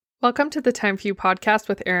Welcome to the Time for You podcast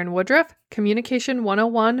with Erin Woodruff, Communication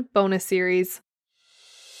 101 bonus series.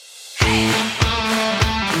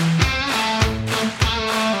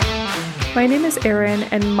 My name is Erin,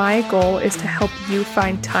 and my goal is to help you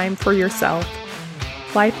find time for yourself.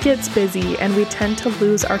 Life gets busy, and we tend to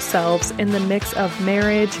lose ourselves in the mix of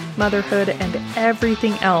marriage, motherhood, and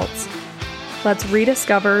everything else. Let's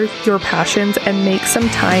rediscover your passions and make some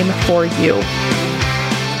time for you.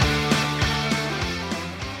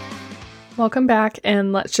 Welcome back,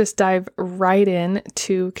 and let's just dive right in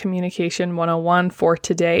to Communication 101 for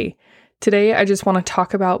today. Today, I just want to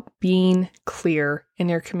talk about being clear in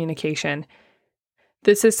your communication.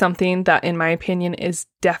 This is something that, in my opinion, is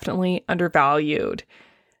definitely undervalued.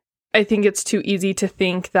 I think it's too easy to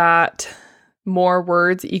think that more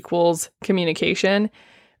words equals communication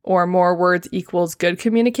or more words equals good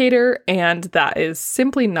communicator, and that is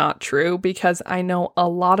simply not true because I know a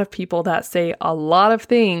lot of people that say a lot of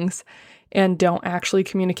things and don't actually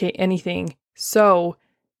communicate anything. So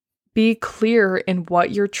be clear in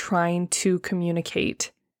what you're trying to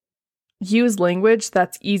communicate. Use language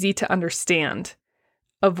that's easy to understand.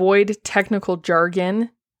 Avoid technical jargon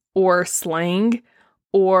or slang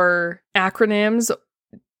or acronyms.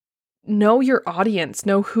 Know your audience.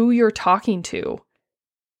 Know who you're talking to.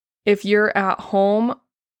 If you're at home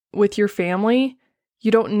with your family, you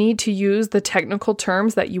don't need to use the technical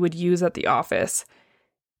terms that you would use at the office.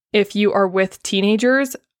 If you are with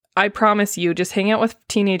teenagers, I promise you, just hang out with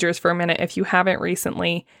teenagers for a minute if you haven't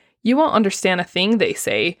recently. You won't understand a thing they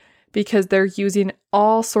say because they're using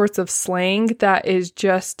all sorts of slang that is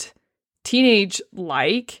just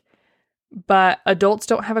teenage-like, but adults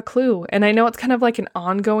don't have a clue. And I know it's kind of like an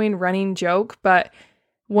ongoing running joke, but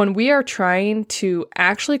when we are trying to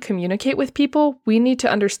actually communicate with people, we need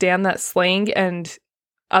to understand that slang and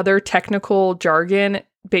other technical jargon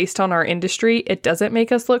based on our industry, it doesn't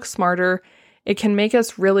make us look smarter. It can make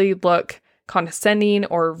us really look condescending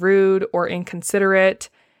or rude or inconsiderate.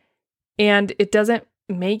 And it doesn't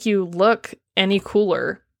make you look any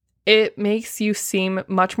cooler. It makes you seem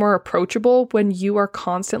much more approachable when you are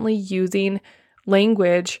constantly using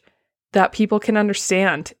language that people can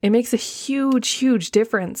understand. It makes a huge, huge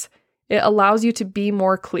difference. It allows you to be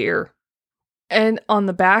more clear. And on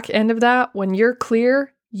the back end of that, when you're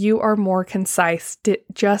clear, you are more concise,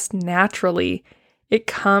 just naturally. It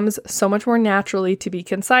comes so much more naturally to be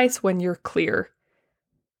concise when you're clear.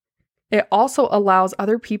 It also allows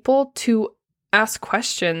other people to ask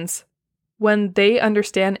questions. When they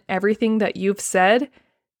understand everything that you've said,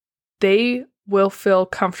 they will feel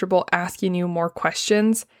comfortable asking you more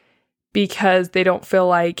questions because they don't feel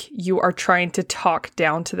like you are trying to talk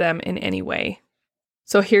down to them in any way.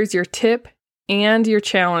 So here's your tip. And your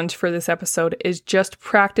challenge for this episode is just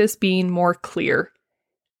practice being more clear.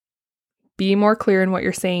 Be more clear in what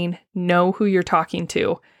you're saying. Know who you're talking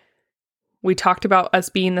to. We talked about us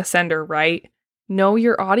being the sender, right? Know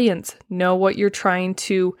your audience. Know what you're trying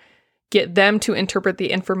to get them to interpret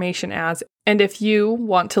the information as. And if you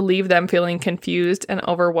want to leave them feeling confused and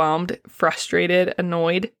overwhelmed, frustrated,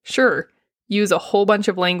 annoyed, sure, use a whole bunch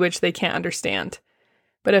of language they can't understand.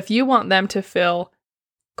 But if you want them to feel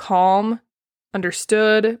calm,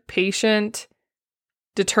 understood, patient,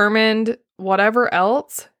 determined, whatever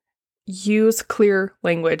else, use clear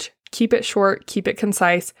language. Keep it short, keep it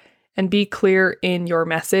concise, and be clear in your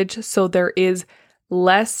message so there is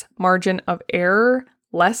less margin of error,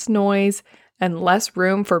 less noise, and less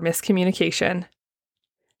room for miscommunication.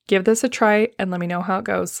 Give this a try and let me know how it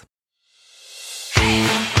goes.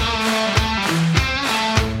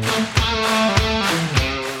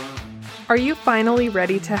 Are you finally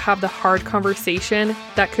ready to have the hard conversation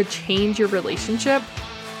that could change your relationship?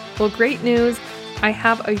 Well, great news. I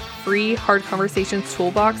have a free hard conversations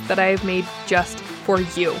toolbox that I have made just for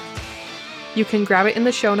you. You can grab it in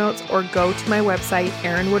the show notes or go to my website,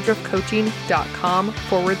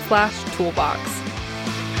 erinwoodruffcoaching.com/toolbox.